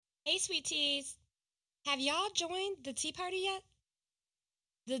Hey, sweeties. Have y'all joined the Tea Party yet?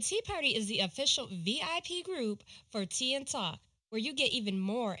 The Tea Party is the official VIP group for Tea and Talk, where you get even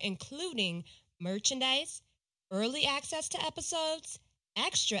more, including merchandise, early access to episodes,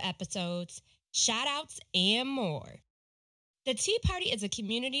 extra episodes, shout outs, and more. The Tea Party is a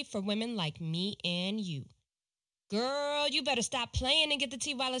community for women like me and you. Girl, you better stop playing and get the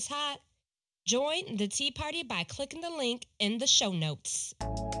tea while it's hot. Join the Tea Party by clicking the link in the show notes.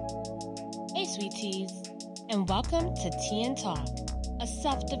 Hey, sweet teas, and welcome to Tea and Talk, a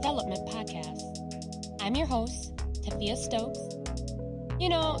self-development podcast. I'm your host, Tafia Stokes. You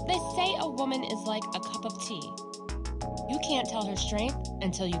know, they say a woman is like a cup of tea. You can't tell her strength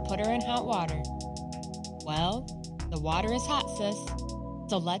until you put her in hot water. Well, the water is hot, sis,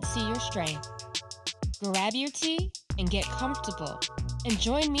 so let's see your strength. Grab your tea and get comfortable, and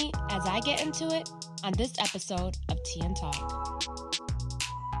join me as I get into it on this episode of Tea and Talk.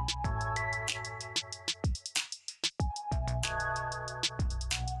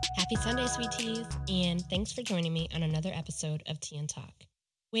 Happy Sunday, sweeties, and thanks for joining me on another episode of Tea and Talk,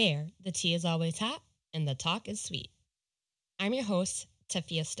 where the tea is always hot and the talk is sweet. I'm your host,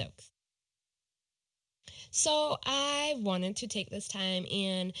 Tafia Stokes. So I wanted to take this time,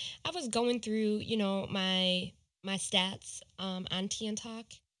 and I was going through, my stats on Tea and Talk,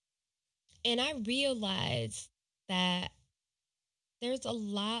 and I realized that there's a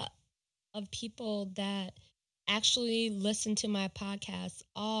lot of people that actually listen to my podcast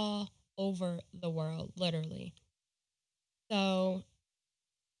all over the world, literally. So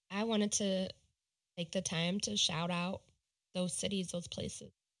I wanted to take the time to shout out those cities, those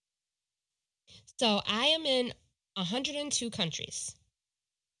places. So I am in 102 countries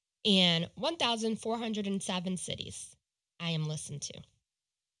and 1,407 cities I am listened to.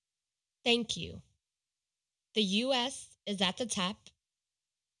 Thank you. The U.S. is at the top.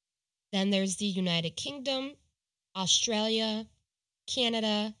 Then there's the United Kingdom, Australia,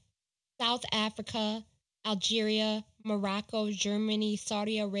 Canada, South Africa, Algeria, Morocco, Germany,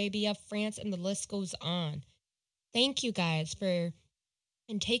 Saudi Arabia, France, and the list goes on. Thank you guys for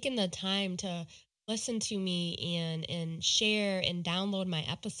taking the time to listen to me and share and download my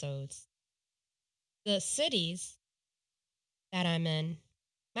episodes. The cities that I'm in,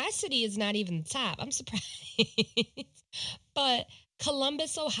 my city is not even the top. I'm surprised. But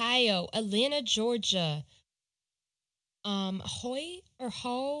Columbus, Ohio, Atlanta, Georgia,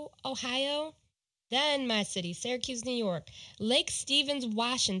 Ho, Ohio. Then my city, Syracuse, New York, Lake Stevens,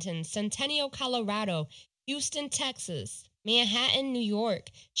 Washington, Centennial, Colorado, Houston, Texas, Manhattan, New York,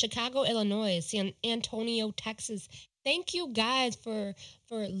 Chicago, Illinois, San Antonio, Texas. Thank you guys for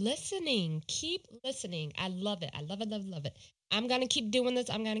listening. Keep listening. I love it. I love it, love it, love it. I'm going to keep doing this.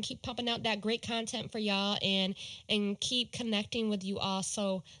 I'm going to keep pumping out that great content for y'all and keep connecting with you all.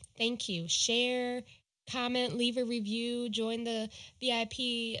 So thank you. Share, comment, leave a review, join the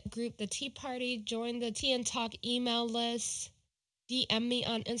VIP group, the Tea Party, join the Tea and Talk email list, DM me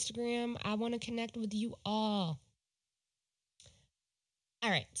on Instagram. I want to connect with you all. All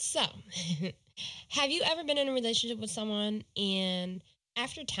right, so have you ever been in a relationship with someone and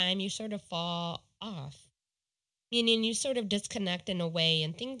after time you sort of fall off? Meaning you sort of disconnect in a way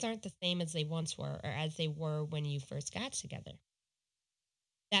and things aren't the same as they once were or as they were when you first got together.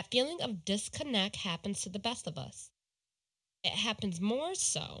 That feeling of disconnect happens to the best of us. It happens more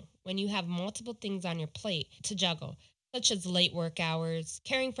so when you have multiple things on your plate to juggle, such as late work hours,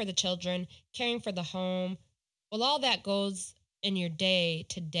 caring for the children, caring for the home. While all that goes in your day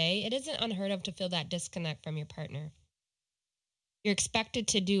to day, it isn't unheard of to feel that disconnect from your partner. You're expected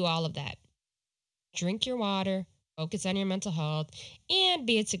to do all of that. Drink your water, focus on your mental health, and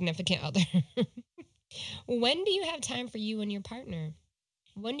be a significant other. When do you have time for you and your partner?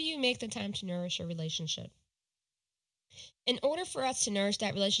 When do you make the time to nourish a relationship? In order for us to nourish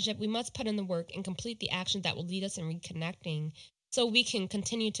that relationship, we must put in the work and complete the actions that will lead us in reconnecting so we can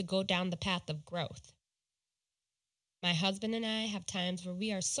continue to go down the path of growth. My husband and I have times where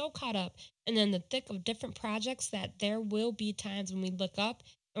we are so caught up and in the thick of different projects that there will be times when we look up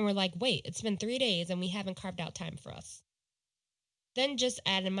and we're like, wait, it's been 3 days and we haven't carved out time for us. Then just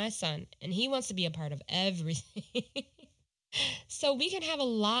add in my son, and he wants to be a part of everything. So we can have a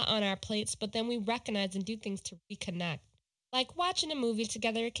lot on our plates, but then we recognize and do things to reconnect. Like watching a movie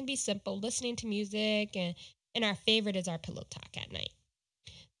together, it can be simple, listening to music, and our favorite is our pillow talk at night.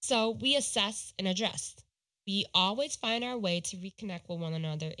 So we assess and address. We always find our way to reconnect with one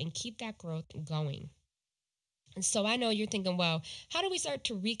another and keep that growth going. And so I know you're thinking, well, how do we start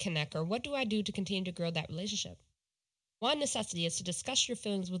to reconnect, or what do I do to continue to grow that relationship? One necessity is to discuss your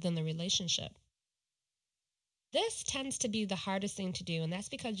feelings within the relationship. This tends to be the hardest thing to do, and that's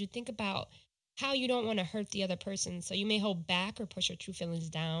because you think about how you don't want to hurt the other person, so you may hold back or push your true feelings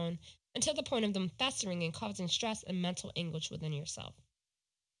down until the point of them festering and causing stress and mental anguish within yourself.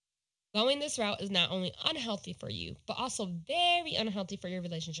 Going this route is not only unhealthy for you, but also very unhealthy for your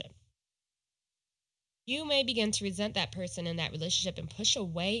relationship. You may begin to resent that person in that relationship and push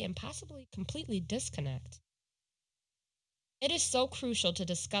away and possibly completely disconnect. It is so crucial to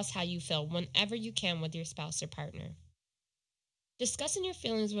discuss how you feel whenever you can with your spouse or partner. Discussing your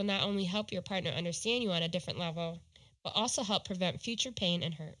feelings will not only help your partner understand you on a different level, but also help prevent future pain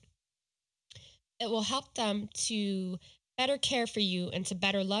and hurt. It will help them to better care for you and to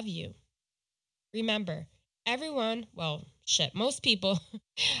better love you. Remember, everyone, well, shit, most people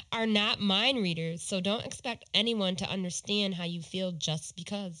are not mind readers, so don't expect anyone to understand how you feel just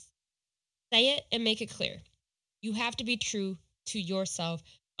because. Say it and make it clear. You have to be true to yourself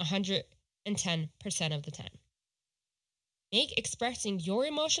 110% of the time. Make expressing your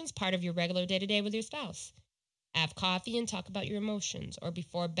emotions part of your regular day-to-day with your spouse. Have coffee and talk about your emotions, or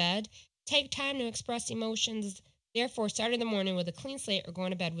before bed, take time to express emotions. Therefore, start in the morning with a clean slate or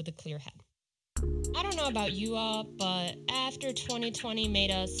going to bed with a clear head. I don't know about you all, but after 2020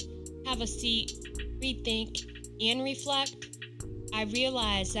 made us have a seat, rethink, and reflect, I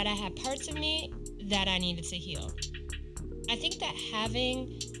realized that I had parts of me that I needed to heal. I think that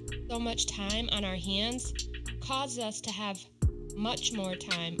having so much time on our hands caused us to have much more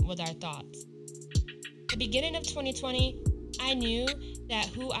time with our thoughts. The beginning of 2020, I knew that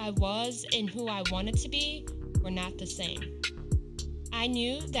who I was and who I wanted to be were not the same. I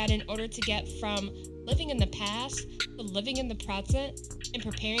knew that in order to get from living in the past to living in the present and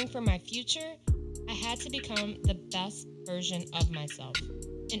preparing for my future, I had to become the best version of myself.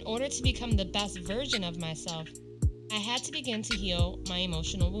 In order to become the best version of myself, I had to begin to heal my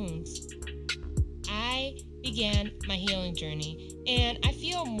emotional wounds. I began my healing journey, and I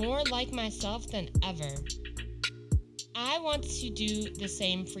feel more like myself than ever. I want to do the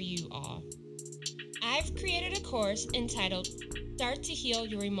same for you all. I've created a course entitled Start to Heal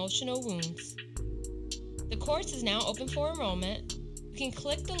Your Emotional Wounds. The course is now open for enrollment. You can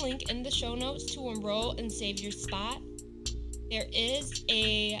click the link in the show notes to enroll and save your spot. There is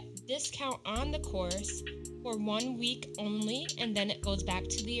a discount on the course for 1 week only, and then it goes back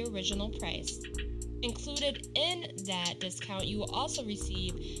to the original price. Included in that discount, you will also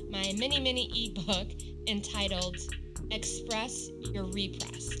receive my mini ebook entitled Express Your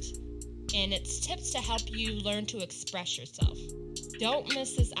Repressed. And it's tips to help you learn to express yourself. Don't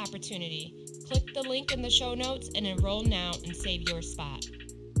miss this opportunity. Click the link in the show notes and enroll now and save your spot.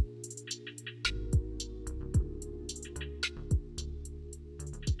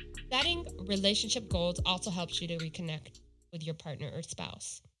 Setting relationship goals also helps you to reconnect with your partner or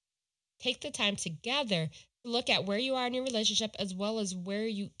spouse. Take the time together to look at where you are in your relationship as well as where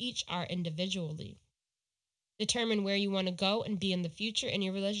you each are individually. Determine where you want to go and be in the future in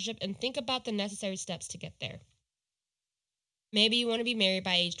your relationship and think about the necessary steps to get there. Maybe you want to be married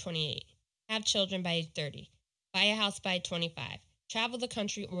by age 28, have children by age 30, buy a house by 25, travel the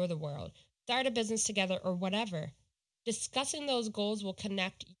country or the world, start a business together, or whatever. Discussing those goals will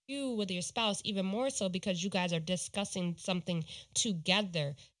connect you with your spouse even more so because you guys are discussing something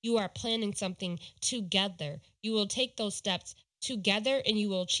together. You are planning something together. You will take those steps together and you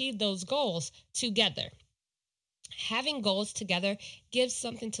will achieve those goals together. Having goals together gives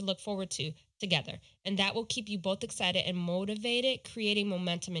something to look forward to together, and that will keep you both excited and motivated, creating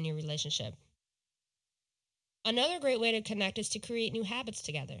momentum in your relationship. Another great way to connect is to create new habits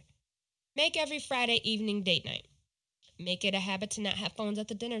together. Make every Friday evening date night. Make it a habit to not have phones at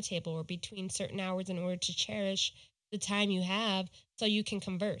the dinner table or between certain hours in order to cherish the time you have so you can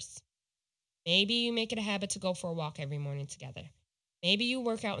converse. Maybe you make it a habit to go for a walk every morning together. Maybe you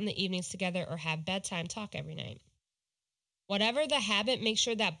work out in the evenings together or have bedtime talk every night. Whatever the habit, make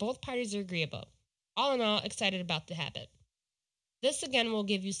sure that both parties are agreeable. All in all, excited about the habit. This again will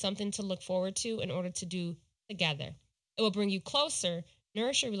give you something to look forward to in order to do together. It will bring you closer,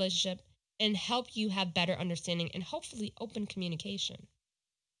 nourish your relationship, and help you have better understanding and hopefully open communication.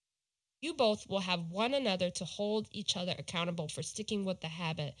 You both will have one another to hold each other accountable for sticking with the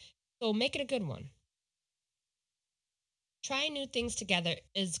habit, so make it a good one. Trying new things together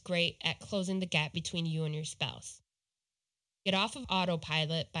is great at closing the gap between you and your spouse. Get off of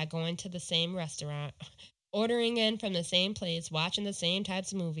autopilot by going to the same restaurant, ordering in from the same place, watching the same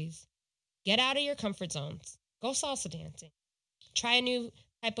types of movies. Get out of your comfort zones. Go salsa dancing. Try a new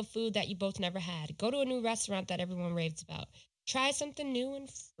type of food that you both never had. Go to a new restaurant that everyone raves about. Try something new and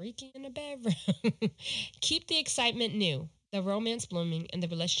freaky in a bedroom. Keep the excitement new, the romance blooming, and the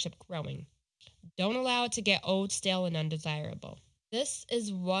relationship growing. Don't allow it to get old, stale, and undesirable. This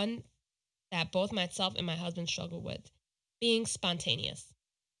is one that both myself and my husband struggle with, being spontaneous.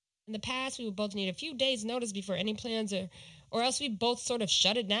 In the past, we would both need a few days' notice before any plans or else we both sort of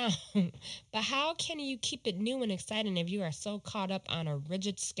shut it down. But how can you keep it new and exciting if you are so caught up on a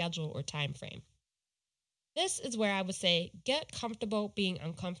rigid schedule or time frame? This is where I would say get comfortable being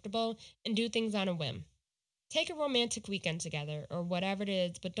uncomfortable and do things on a whim. Take a romantic weekend together or whatever it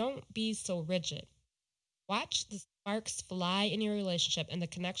is, but don't be so rigid. Watch the sparks fly in your relationship and the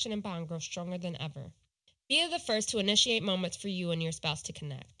connection and bond grow stronger than ever. Be the first to initiate moments for you and your spouse to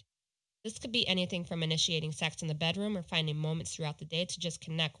connect. This could be anything from initiating sex in the bedroom or finding moments throughout the day to just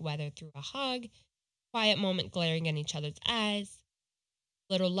connect, whether through a hug, quiet moment glaring in each other's eyes,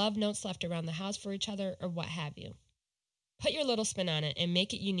 little love notes left around the house for each other, or what have you. Put your little spin on it and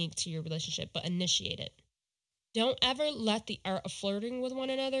make it unique to your relationship, but initiate it. Don't ever let the art of flirting with one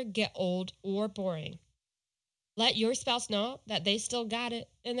another get old or boring. Let your spouse know that they still got it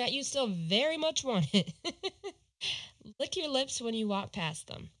and that you still very much want it. Lick your lips when you walk past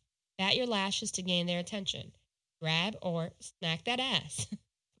them. Bat your lashes to gain their attention. Grab or smack that ass.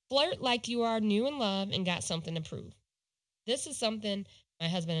 Flirt like you are new in love and got something to prove. This is something my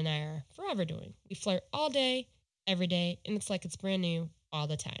husband and I are forever doing. We flirt all day, every day, and it's like it's brand new all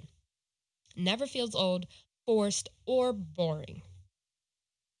the time. Never feels old, forced, or boring.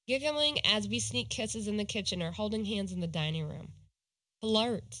 Giggling as we sneak kisses in the kitchen or holding hands in the dining room.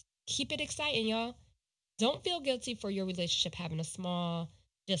 Flirt. Keep it exciting, y'all. Don't feel guilty for your relationship having a small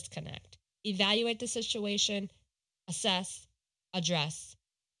disconnect. Evaluate the situation, assess, address,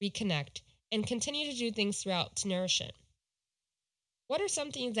 reconnect, and continue to do things throughout to nourish it. What are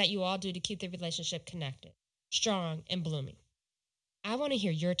some things that you all do to keep the relationship connected, strong, and blooming? I want to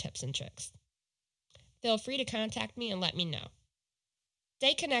hear your tips and tricks. Feel free to contact me and let me know.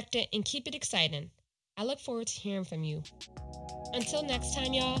 Stay connected and keep it exciting. I look forward to hearing from you. Until next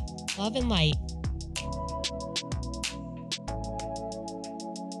time, y'all, love and light.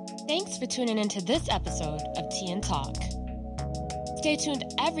 Thanks for tuning into this episode of Tea and Talk. Stay tuned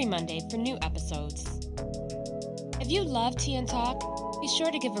every Monday for new episodes. If you love Tea and Talk, be sure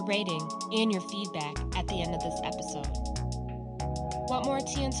to give a rating and your feedback at the end of this episode. Want more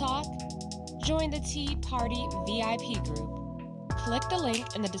Tea and Talk? Join the Tea Party VIP group. Click the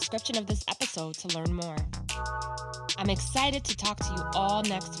link in the description of this episode to learn more. I'm excited to talk to you all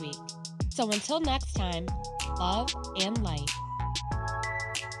next week. So until next time, love and light.